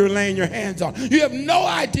who you're laying your hands on. You have no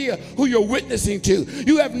idea who you're witnessing to.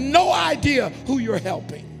 You have no idea who you're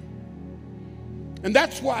helping. And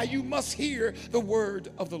that's why you must hear the word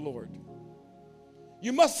of the Lord.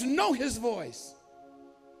 You must know his voice.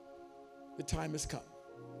 The time has come.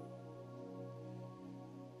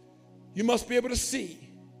 You must be able to see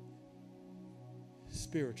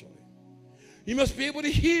spiritually. You must be able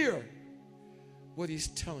to hear what he's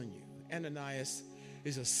telling you. Ananias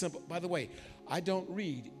is a simple, by the way, I don't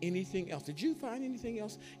read anything else. Did you find anything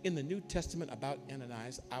else in the New Testament about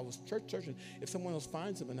Ananias? I was searching. If someone else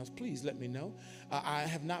finds something else, please let me know. I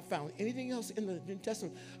have not found anything else in the New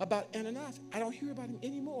Testament about Ananias. I don't hear about him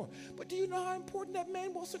anymore. But do you know how important that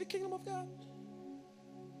man was to the kingdom of God?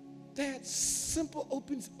 That simple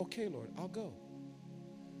opens, okay, Lord, I'll go.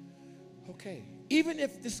 Okay. Even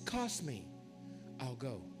if this costs me, I'll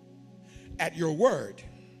go. At your word,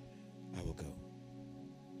 I will go.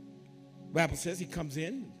 The Bible says he comes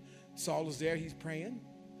in. Saul is there. He's praying.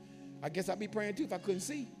 I guess I'd be praying too if I couldn't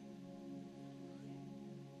see.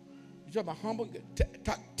 You talk about humble?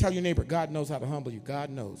 Tell your neighbor, God knows how to humble you. God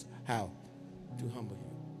knows how to humble you.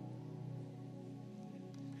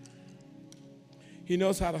 He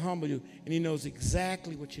knows how to humble you, and he knows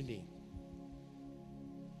exactly what you need.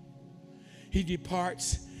 He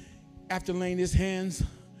departs after laying his hands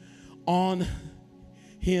on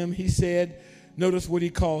him. He said, notice what he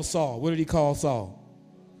called Saul. What did he call Saul?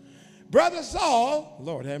 Brother Saul,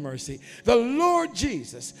 Lord have mercy, the Lord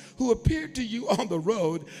Jesus, who appeared to you on the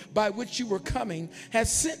road by which you were coming,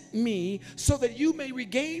 has sent me so that you may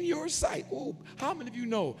regain your sight. Oh, how many of you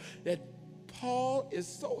know that Paul is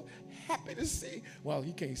so happy to see? Well,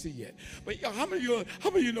 he can't see yet. But how many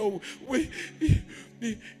of you know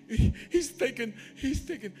he's thinking,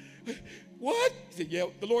 what? He said, yeah,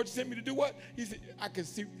 the Lord sent me to do what? He said, I can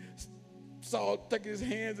see Saul taking his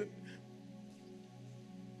hands and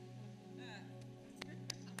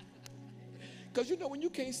because you know when you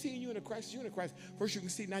can't see and you're in a crisis, first you can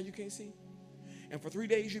see, now you can't see. And for 3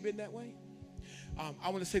 days you've been that way. I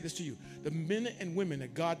want to say this to you. The men and women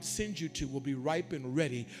that God sends you to will be ripe and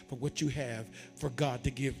ready for what you have for God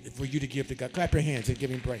to give, for you to give to God. Clap your hands and give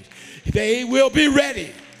him praise. They will be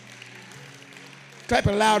ready. Clap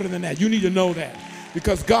it louder than that. You need to know that.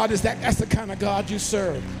 Because God is that's the kind of God you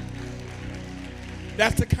serve.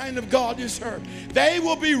 That's the kind of God you serve. They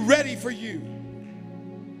will be ready for you.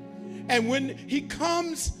 And when he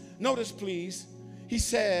comes, notice please, he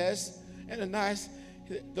says, Ananias,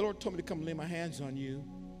 the Lord told me to come lay my hands on you.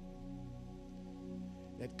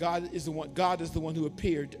 That God is the one who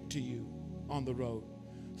appeared to you on the road.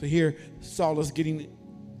 So here Saul is getting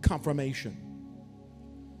confirmation.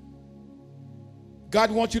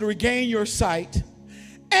 God wants you to regain your sight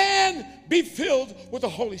and be filled with the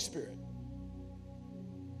Holy Spirit.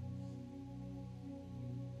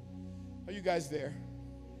 Are you guys there?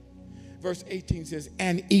 Verse 18 says,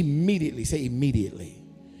 and immediately, say immediately,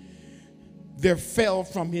 there fell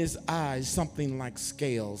from his eyes something like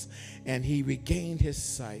scales, and he regained his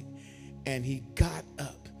sight, and he got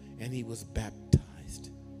up, and he was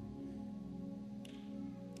baptized.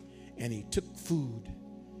 And he took food,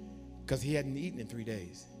 because he hadn't eaten in 3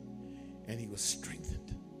 days, and he was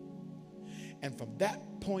strengthened. And from that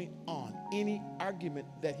point on, any argument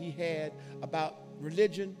that he had about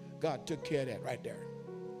religion, God took care of that right there.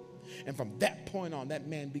 And from that point on, that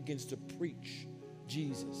man begins to preach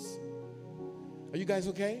Jesus. Are you guys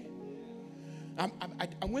okay?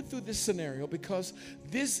 I went through this scenario because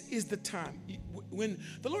this is the time when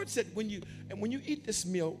the Lord said, when you eat this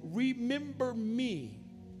meal, remember me.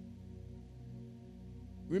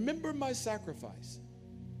 Remember my sacrifice.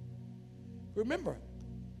 Remember,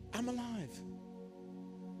 I'm alive.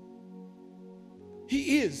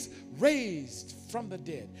 He is raised from the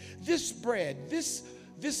dead. This bread, this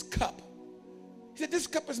cup. He said, this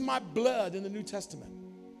cup is my blood in the New Testament.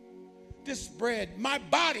 This bread, my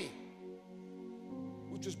body,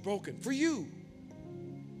 which was broken for you.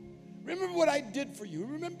 Remember what I did for you.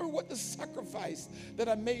 Remember what the sacrifice that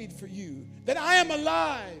I made for you, that I am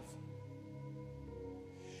alive.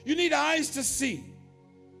 You need eyes to see.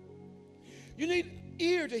 You need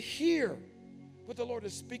ear to hear what the Lord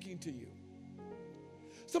is speaking to you.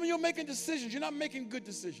 Some of you are making decisions. You're not making good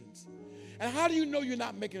decisions. And how do you know you're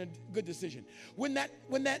not making a good decision? When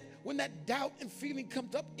that doubt and feeling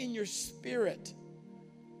comes up in your spirit,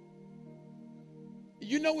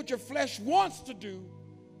 you know what your flesh wants to do,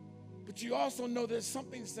 but you also know there's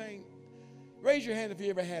something saying, raise your hand if you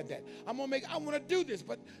ever had that. I want to do this,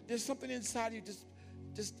 but there's something inside you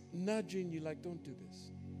just nudging you like, don't do this.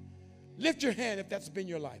 Lift your hand if that's been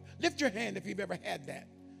your life. Lift your hand if you've ever had that.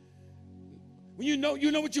 When you know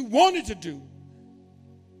what you wanted to do,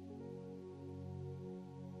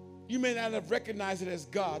 you may not have recognized it as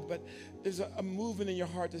God, but there's a movement in your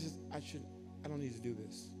heart that says, I don't need to do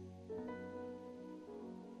this.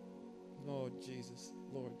 Lord Jesus,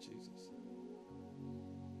 Lord Jesus.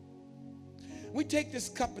 We take this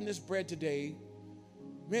cup and this bread today.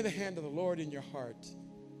 May the hand of the Lord in your heart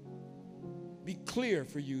be clear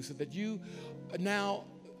for you so that you now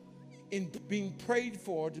in being prayed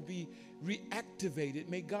for to be reactivated.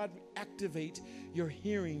 May God activate your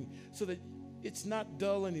hearing so that it's not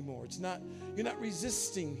dull anymore. You're not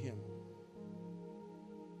resisting him.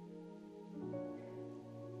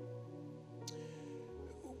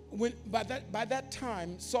 By that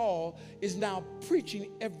time, Saul is now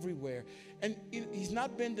preaching everywhere, and he's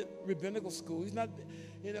not been to rabbinical school. He's not,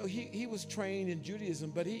 he was trained in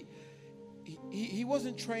Judaism, but he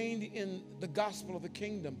wasn't trained in the gospel of the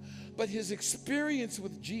kingdom. But his experience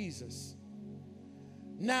with Jesus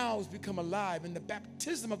now has become alive, and the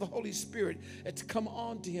baptism of the Holy Spirit has come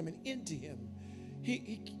onto him and into him.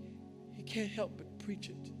 He can't help but preach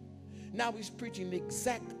it. Now he's preaching the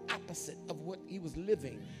exact opposite of what he was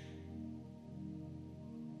living.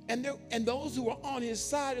 And those who were on his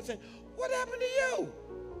side are saying, "What happened to you?"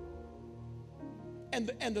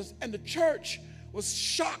 And the church was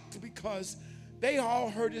shocked because they all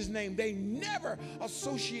heard his name. They never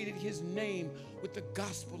associated his name with the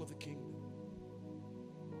gospel of the kingdom.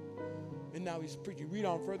 And now he's preaching. Read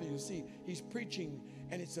on further, you'll see he's preaching,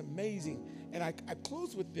 and it's amazing. And I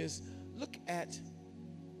close with this. Look at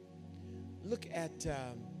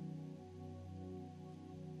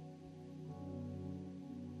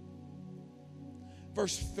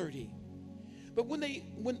verse 30. But when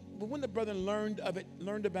the brethren learned of it,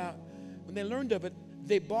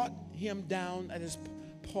 they brought him down as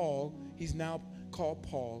Paul, he's now called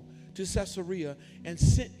Paul, to Caesarea, and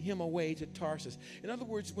sent him away to Tarsus. In other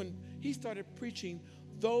words, when he started preaching,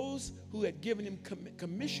 those who had given him,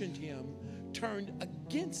 commissioned him, turned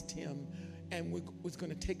against him and was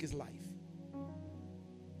going to take his life.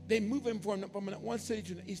 They moved him from one city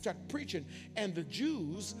to another. He started preaching, and the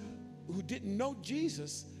Jews who didn't know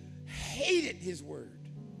Jesus hated his word.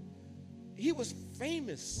 He was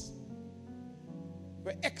famous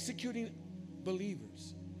for executing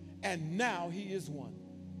believers, and now he is one.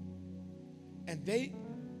 And they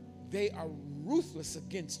are ruthless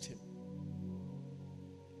against him.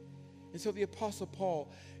 And so the Apostle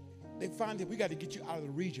Paul, they find that we got to get you out of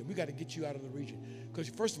the region. We got to get you out of the region. Because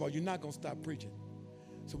first of all, you're not going to stop preaching.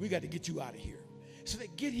 So we got to get you out of here. So they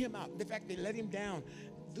get him out. In fact, they let him down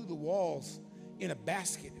through the walls in a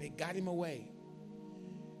basket. They got him away.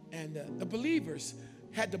 And the believers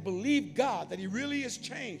had to believe God that he really is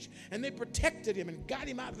changed. And they protected him and got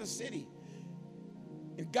him out of the city.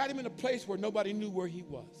 And got him in a place where nobody knew where he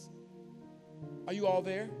was. Are you all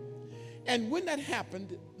there? And when that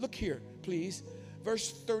happened, look here, please.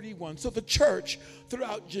 Verse 31. So the church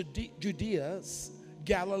throughout Judea,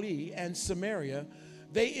 Galilee, and Samaria,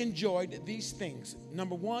 they enjoyed these things.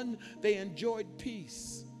 Number one, they enjoyed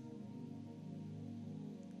peace.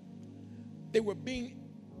 They were being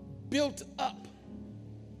built up.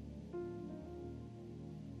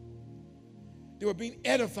 They were being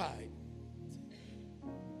edified.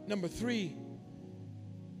 Number three,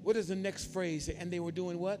 what is the next phrase? And they were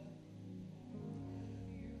doing what?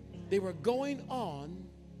 They were going on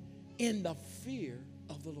in the fear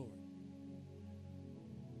of the Lord.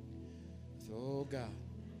 Oh God.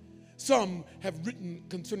 Some have written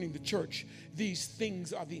concerning the church, these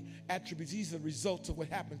things are the attributes, these are the results of what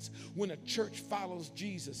happens when a church follows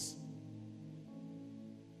Jesus.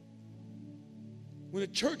 When a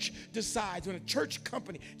church decides, when a church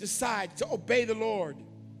company decides to obey the Lord,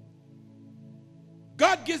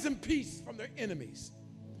 God gives them peace from their enemies.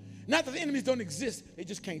 Not that the enemies don't exist, they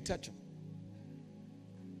just can't touch them.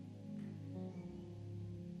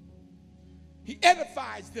 He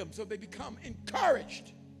edifies them so they become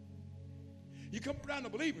encouraged. You come around the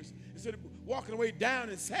believers, instead of walking away down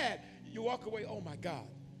and sad, you walk away, oh my God.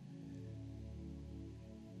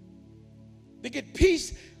 They get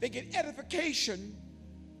peace, they get edification.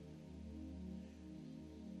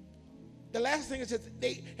 The last thing is that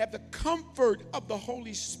they have the comfort of the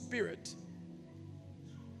Holy Spirit.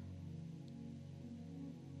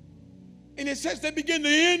 And it says they begin to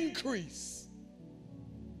increase.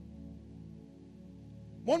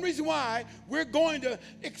 One reason why we're going to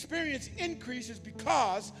experience increase is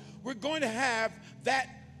because we're going to have that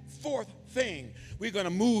fourth thing. We're going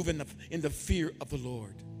to move in the fear of the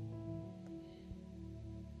Lord.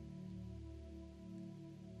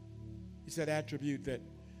 It's that attribute that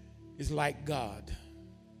is like God.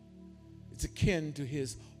 It's akin to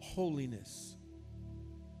his holiness.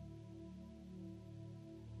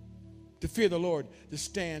 To fear the Lord, to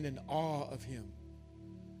stand in awe of him.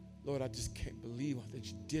 Lord, I just can't believe that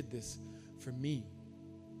you did this for me.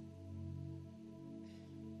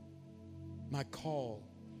 My call,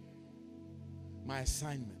 my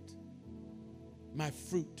assignment, my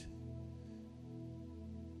fruit,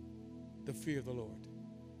 the fear of the Lord.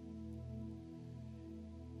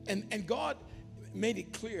 And God, made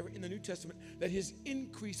it clear in the New Testament that his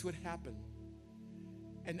increase would happen.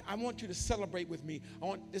 And I want you to celebrate with me. I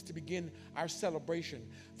want this to begin our celebration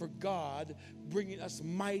for God bringing us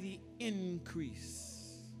mighty increase.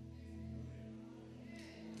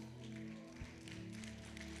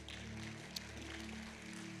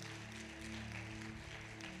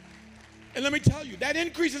 And let me tell you, that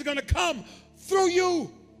increase is going to come through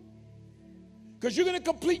you, because you're going to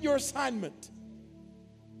complete your assignment.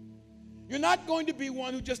 You're not going to be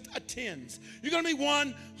one who just attends. You're going to be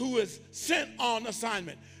one who is sent on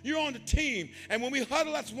assignment. You're on the team. And when we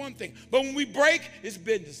huddle, that's one thing. But when we break, it's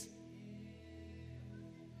business.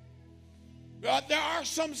 There are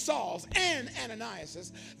some Sauls and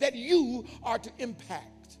Ananiases that you are to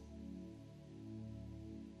impact.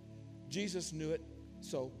 Jesus knew it.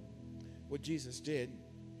 So what Jesus did,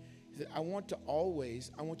 he said, I want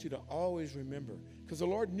you to always remember, because the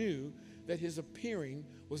Lord knew that his appearing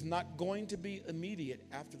was not going to be immediate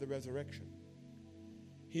after the resurrection.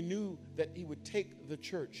 He knew that he would take the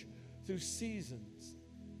church through seasons,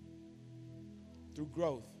 through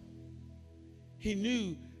growth. He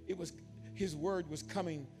knew his word was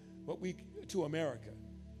coming to America.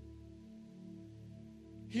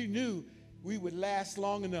 He knew we would last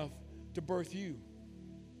long enough to birth you.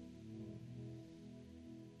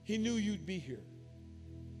 He knew you'd be here.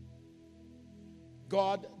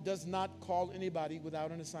 God does not call anybody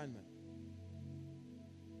without an assignment.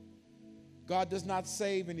 God does not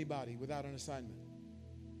save anybody without an assignment.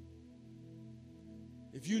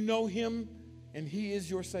 If you know him and he is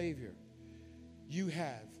your Savior, you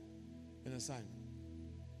have an assignment.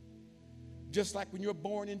 Just like when you're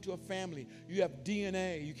born into a family, you have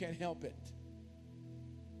DNA, you can't help it.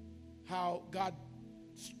 How God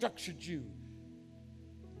structured you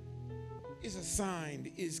is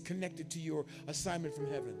assigned, is connected to your assignment from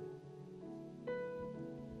heaven.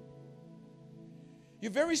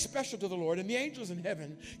 You're very special to the Lord, and the angels in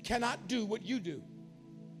heaven cannot do what you do.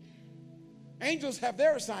 Angels have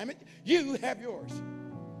their assignment, you have yours.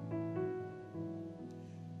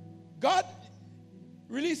 God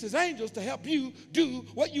releases angels to help you do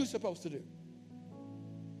what you're supposed to do.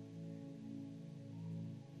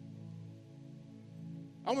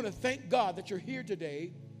 I want to thank God that you're here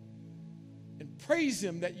today and praise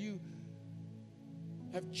him that you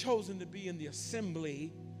have chosen to be in the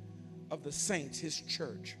assembly of the saints, his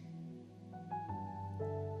church.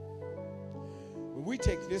 We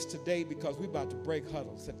take this today because we're about to break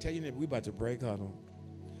huddles. I tell you that we're about to break huddle.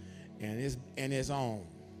 And it's on.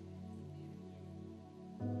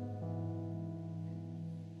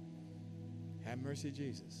 Have mercy,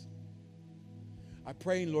 Jesus. I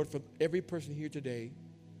pray, Lord, for every person here today.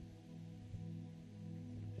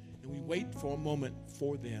 And we wait for a moment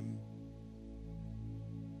for them.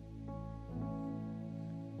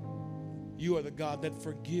 You are the God that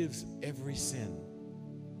forgives every sin.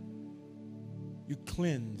 You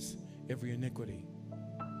cleanse every iniquity.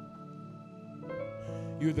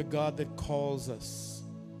 You're the God that calls us,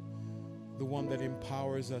 the one that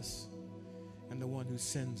empowers us, and the one who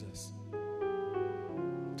sends us.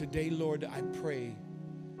 Today, Lord, I pray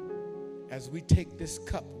as we take this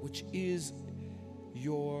cup, which is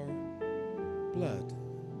your blood,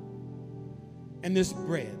 and this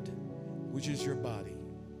bread, which is your body,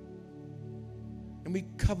 and we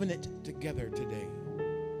covenant together today.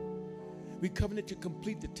 We covenant to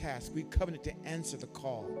complete the task. We covenant to answer the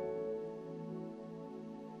call.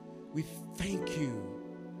 We thank you.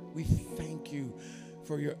 We thank you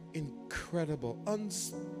for your incredible,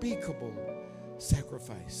 unspeakable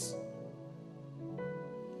sacrifice.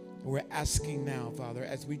 We're asking now, Father,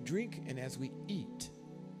 as we drink and as we eat,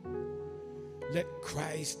 let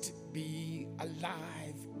Christ be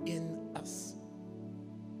alive in us.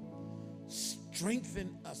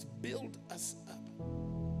 Strengthen us, build us up,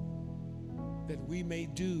 that we may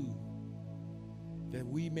do, that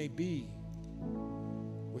we may be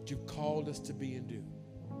what you've called us to be and do.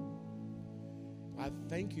 I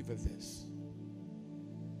thank you for this.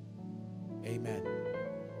 Amen.